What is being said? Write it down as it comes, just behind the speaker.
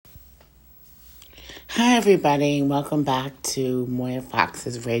Hi, everybody, and welcome back to Moya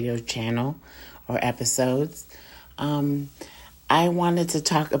Fox's radio channel or episodes. I wanted to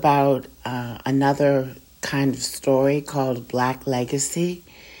talk about another kind of story called Black Legacy,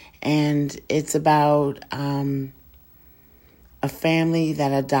 and it's about a family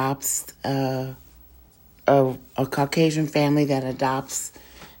that adopts a Caucasian family that adopts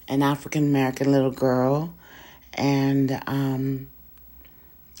an African American little girl and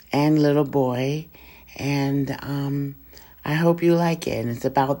little boy. And I hope you like it. And it's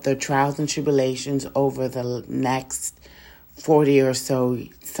about the trials and tribulations over the next 40 or so,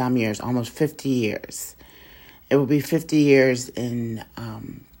 some years, almost 50 years. It will be 50 years in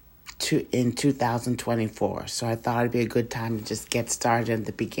 2024. So I thought it'd be a good time to just get started at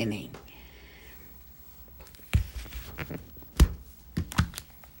the beginning.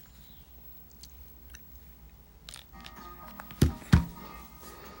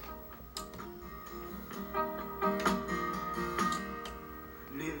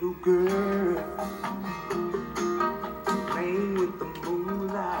 Little girl, playing with the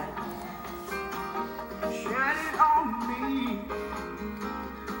moonlight, shining on me,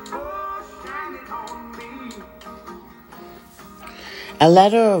 oh, shining on me. A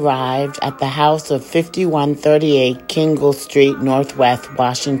letter arrived at the house of 5138 Kingle Street, Northwest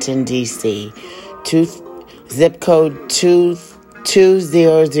Washington, D.C., zip code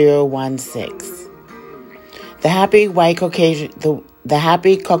 20016. The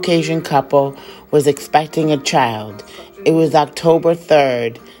happy Caucasian couple was expecting a child. It was October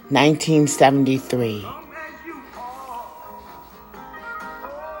 3rd, 1973.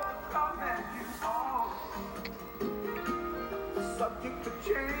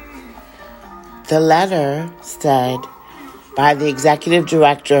 The letter said, by the Executive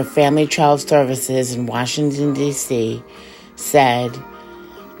Director of Family Child Services in Washington, D.C., said,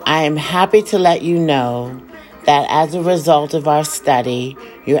 I am happy to let you know that as a result of our study,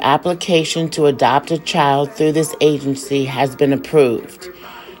 your application to adopt a child through this agency has been approved.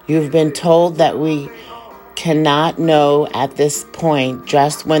 You've been told that we cannot know at this point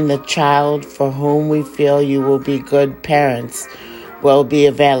just when the child for whom we feel you will be good parents will be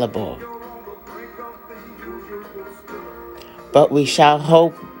available. But we shall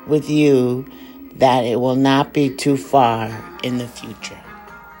hope with you that it will not be too far in the future.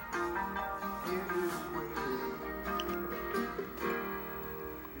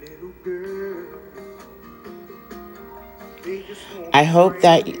 I hope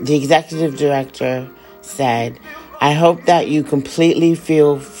that the executive director said, I hope that you completely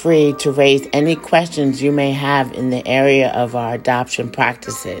feel free to raise any questions you may have in the area of our adoption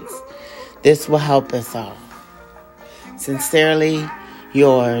practices. This will help us all. Sincerely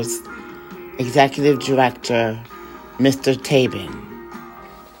yours, Executive Director, Mr. Tabin.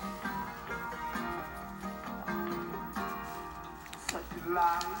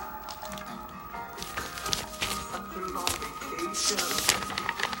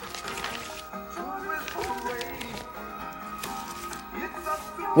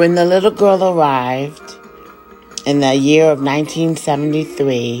 When the little girl arrived in the year of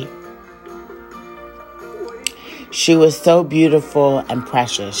 1973, she was so beautiful and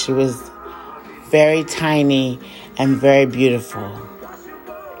precious. She was very tiny and very beautiful.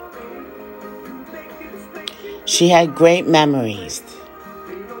 She had great memories.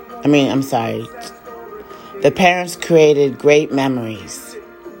 The parents created great memories.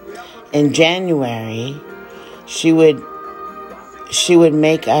 In January,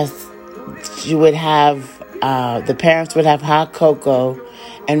 the parents would have hot cocoa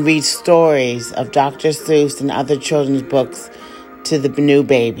and read stories of Dr. Seuss and other children's books to the new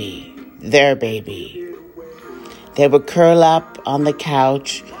baby, their baby. They would curl up on the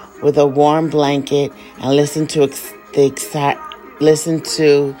couch with a warm blanket and listen to the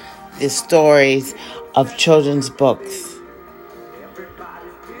stories of children's books,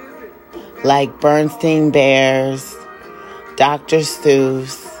 like Bernstein Bears, Dr.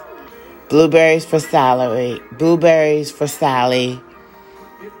 Seuss, Blueberries for Sally,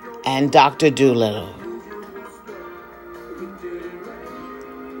 and Dr. Dolittle.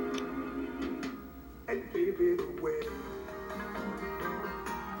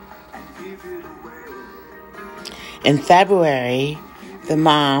 In February, the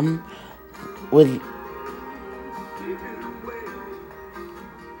mom would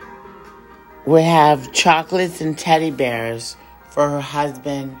have chocolates and teddy bears for her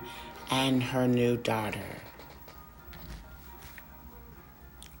husband and her new daughter.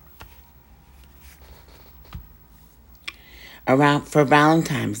 For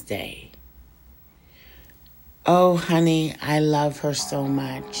Valentine's Day. Oh, honey, I love her so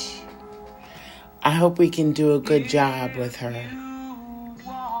much. I hope we can do a good job with her.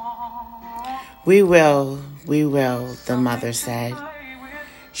 We will, the mother said.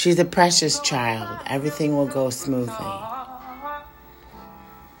 She's a precious child. Everything will go smoothly.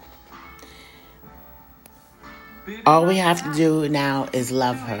 All we have to do now is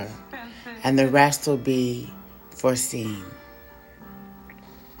love her, and the rest will be foreseen.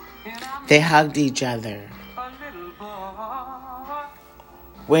 They hugged each other.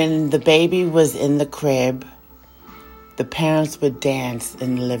 When the baby was in the crib, the parents would dance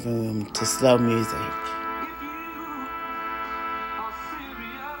in the living room to slow music.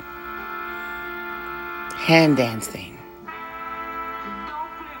 Hand dancing.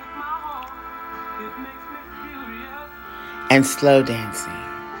 And slow dancing.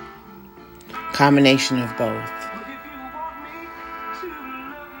 Combination of both.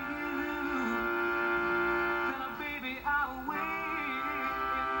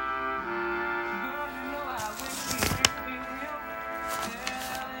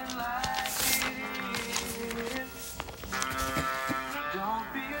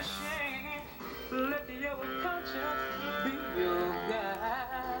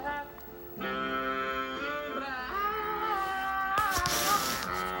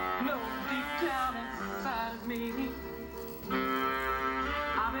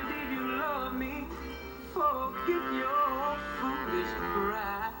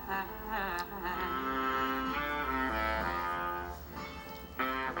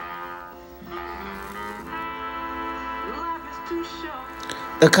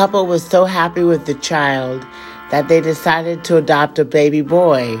 The couple was so happy with the child that they decided to adopt a baby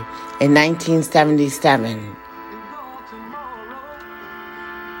boy in 1977.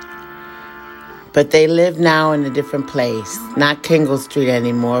 But they live now in a different place, not Kingle Street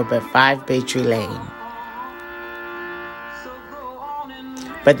anymore, but 5 Baytree Lane.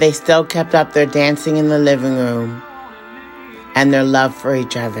 But they still kept up their dancing in the living room and their love for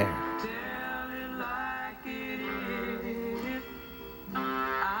each other.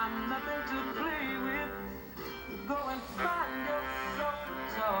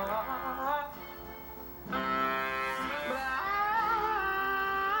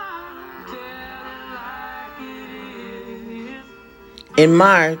 In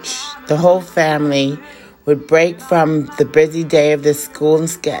March, the whole family would break from the busy day of the school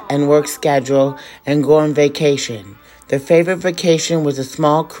and work schedule and go on vacation. Their favorite vacation was a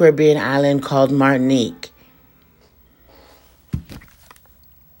small Caribbean island called Martinique.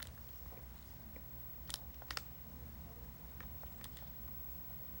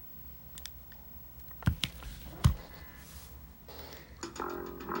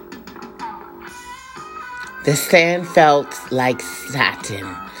 The sand felt like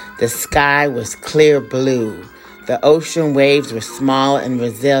satin. The sky was clear blue. The ocean waves were small and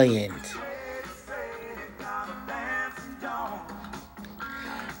resilient.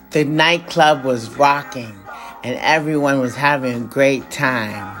 The nightclub was rocking, and everyone was having a great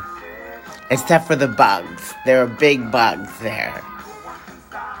time. Except for the bugs. There were big bugs there.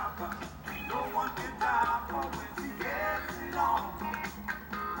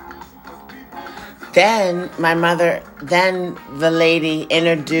 Then the lady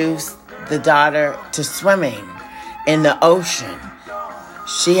introduced the daughter to swimming in the ocean.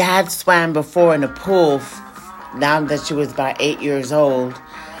 She had swam before in a pool now that she was about 8 years old,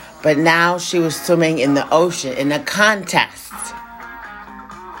 but now she was swimming in the ocean in a contest.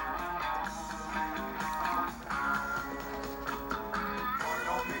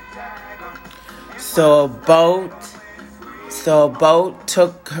 So a boat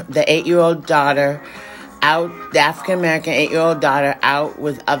took the 8-year-old daughter out, the African-American 8-year-old daughter out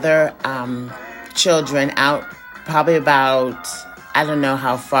with other children out probably about, I don't know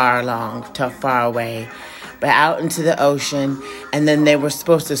how far away, but out into the ocean, and then they were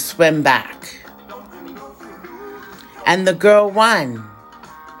supposed to swim back. And the girl won.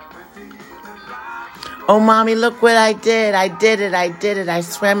 Oh, Mommy, look what I did. I did it. I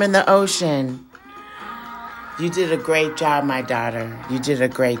swam in the ocean. You did a great job, my daughter. You did a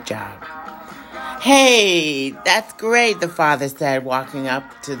great job. Hey, that's great, the father said, walking up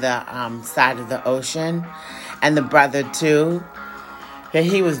to the side of the ocean. And the brother, too. But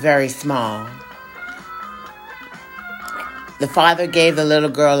he was very small. The father gave the little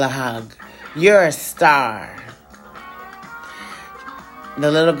girl a hug. You're a star.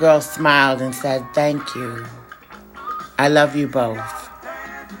 The little girl smiled and said, thank you. I love you both.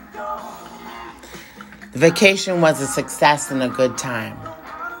 The vacation was a success and a good time.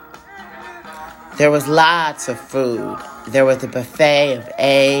 There was lots of food. There was a buffet of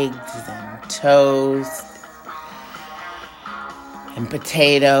eggs and toast and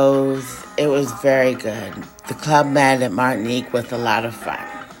potatoes It was very good. The club met at Martinique was a lot of fun.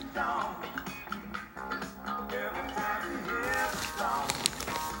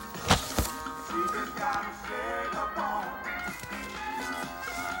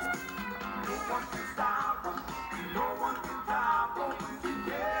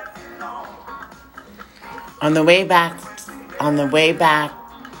 On the way back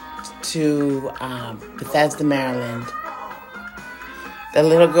to Bethesda, Maryland, the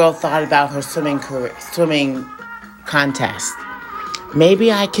little girl thought about her swimming contest.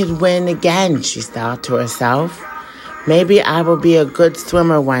 Maybe I could win again, she thought to herself. Maybe I will be a good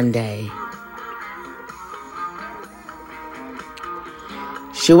swimmer one day.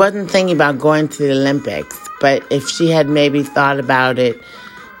 She wasn't thinking about going to the Olympics, but if she had maybe thought about it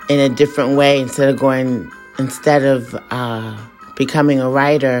in a different way, instead of becoming a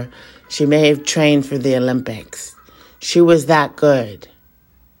writer, she may have trained for the Olympics. She was that good.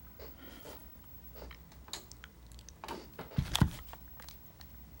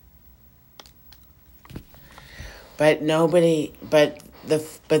 But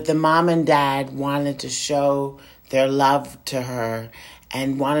the mom and dad wanted to show their love to her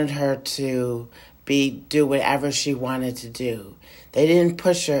and wanted her to do whatever she wanted to do. They didn't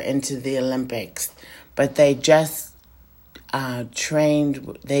push her into the Olympics, but they just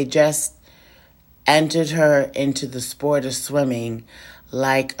entered her into the sport of swimming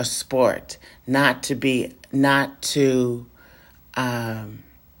like a sport, not to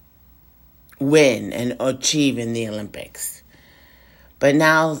win and achieve in the Olympics. But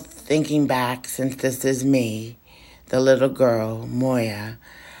now thinking back, since this is me, the little girl, Moya,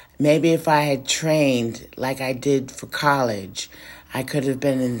 maybe if I had trained like I did for college, I could have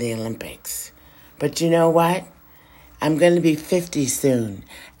been in the Olympics. But you know what? I'm going to be 50 soon,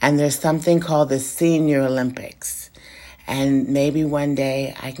 and there's something called the Senior Olympics. And maybe one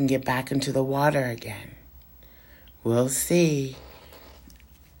day I can get back into the water again. We'll see.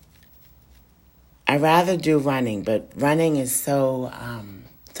 I'd rather do running, but running is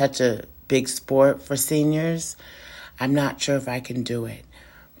such a big sport for seniors. I'm not sure if I can do it.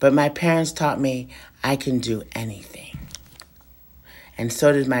 But my parents taught me I can do anything. And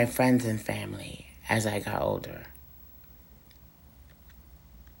so did my friends and family as I got older.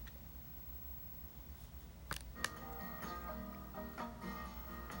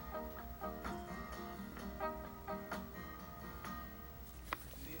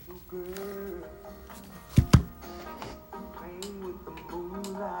 Little girl, playing with the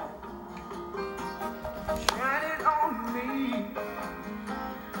moonlight, shining on me.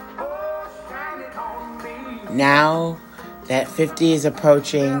 Oh, shining on me. Now that 50 is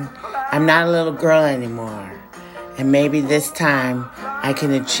approaching, I'm not a little girl anymore. And maybe this time I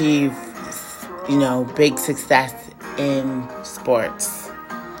can achieve, big success in sports.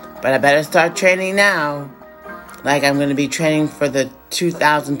 But I better start training now. Like I'm going to be training for the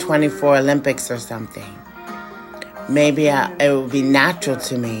 2024 Olympics or something. Maybe it will be natural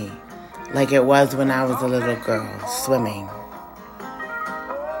to me, like it was when I was a little girl, swimming.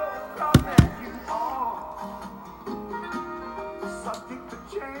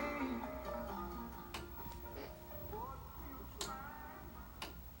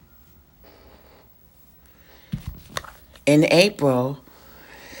 In April,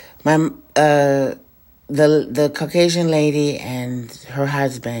 the Caucasian lady and her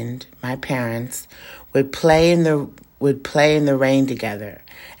husband, my parents, would play in the rain together,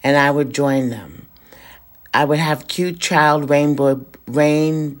 and I would join them. I would have cute child rain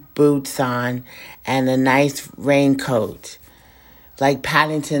boots on and a nice raincoat, like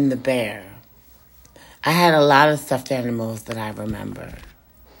Paddington the bear. I had a lot of stuffed animals that I remember.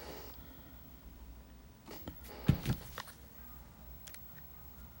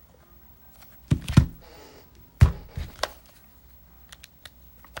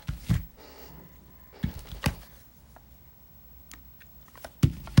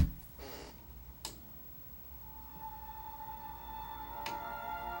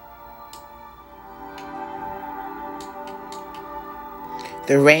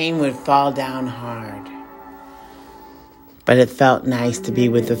 The rain would fall down hard, but it felt nice to be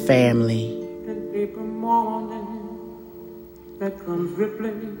with the family. An April morning that comes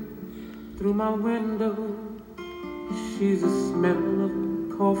rippling through my window. She's the smell of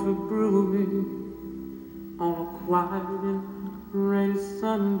coffee brewing on a quiet and rainy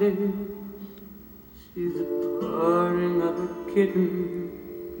Sunday. She's the purring of a kitten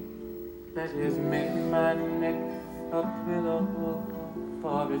that has made my neck a pillow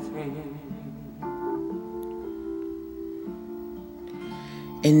for his head.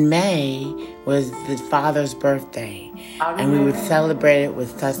 in May was the father's birthday, and we would celebrate it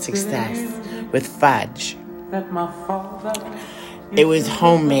with such success, with fudge. It was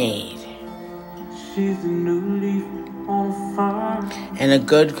homemade. And a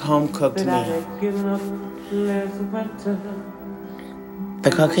good home-cooked meal.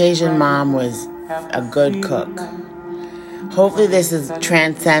 The Caucasian mom was a good cook. Hopefully this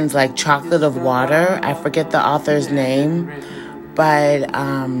transcends like Chocolate of Water. I forget the author's name, but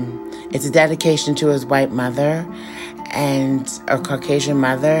it's a dedication to his white mother and a Caucasian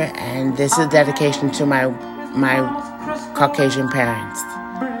mother, and this is a dedication to my Caucasian parents.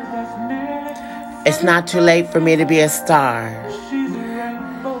 It's not too late for me to be a star,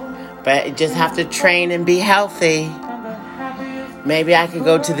 but I just have to train and be healthy. Maybe I could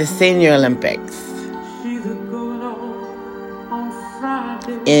go to the Senior Olympics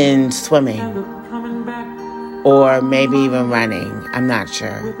in swimming, or maybe even running. I'm not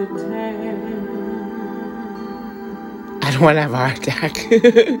sure. I don't want to have a heart attack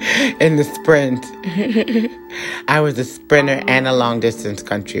in the sprint. I was a sprinter and a long-distance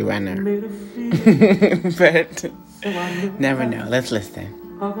country runner. But never know. Let's listen.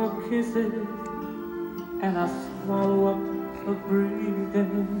 And I swallow up her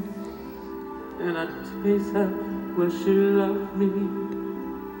breathing, and I taste her where she loved me,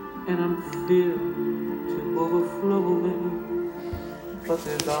 and I'm filled to overflowing, but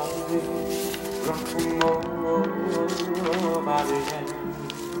there's always room for more by the end.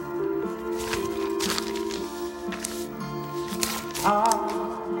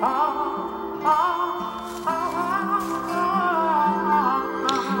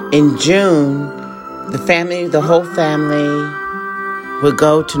 In June, the whole family would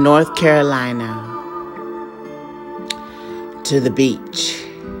go to North Carolina to the beach.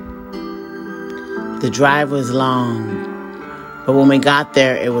 The drive was long, but when we got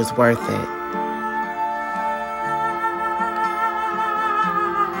there, it was worth it.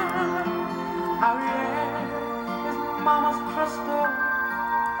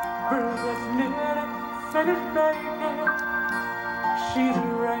 She's a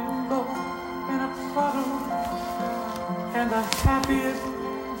rainbow in a puddle, and the happiest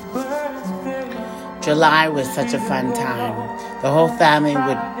birthday. July was such a fun time. The whole family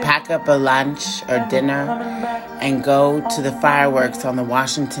would pack up a lunch or dinner and go to the fireworks on the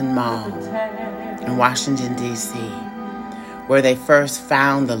Washington Mall in Washington, D.C., where they first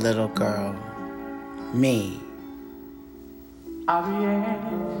found the little girl, me.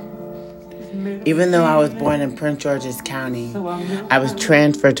 Even though I was born in Prince George's County, I was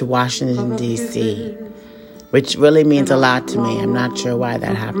transferred to Washington, D.C., which really means a lot to me. I'm not sure why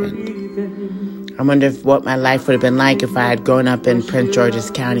that happened. I wonder what my life would have been like if I had grown up in Prince George's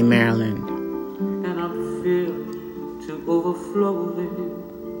County, Maryland. And I'm filled to overflowing,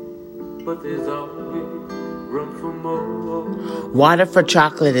 but there's always room for more. Water for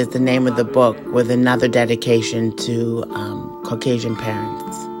Chocolate is the name of the book, with another dedication to Caucasian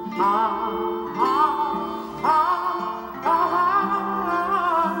parents.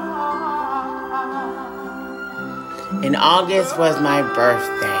 In August was my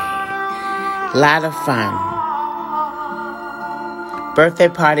birthday. A lot of fun. Birthday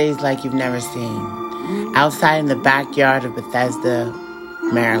parties like you've never seen. Outside in the backyard of Bethesda,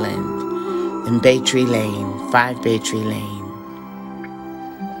 Maryland, in Baytree Lane, 5 Baytree Lane.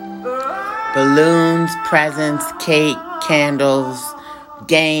 Balloons, presents, cake, candles,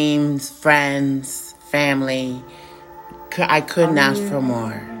 games, friends, family. I couldn't ask for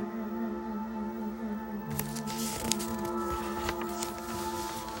more.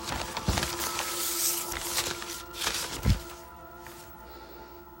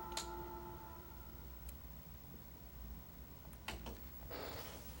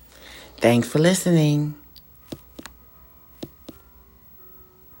 Thanks for listening.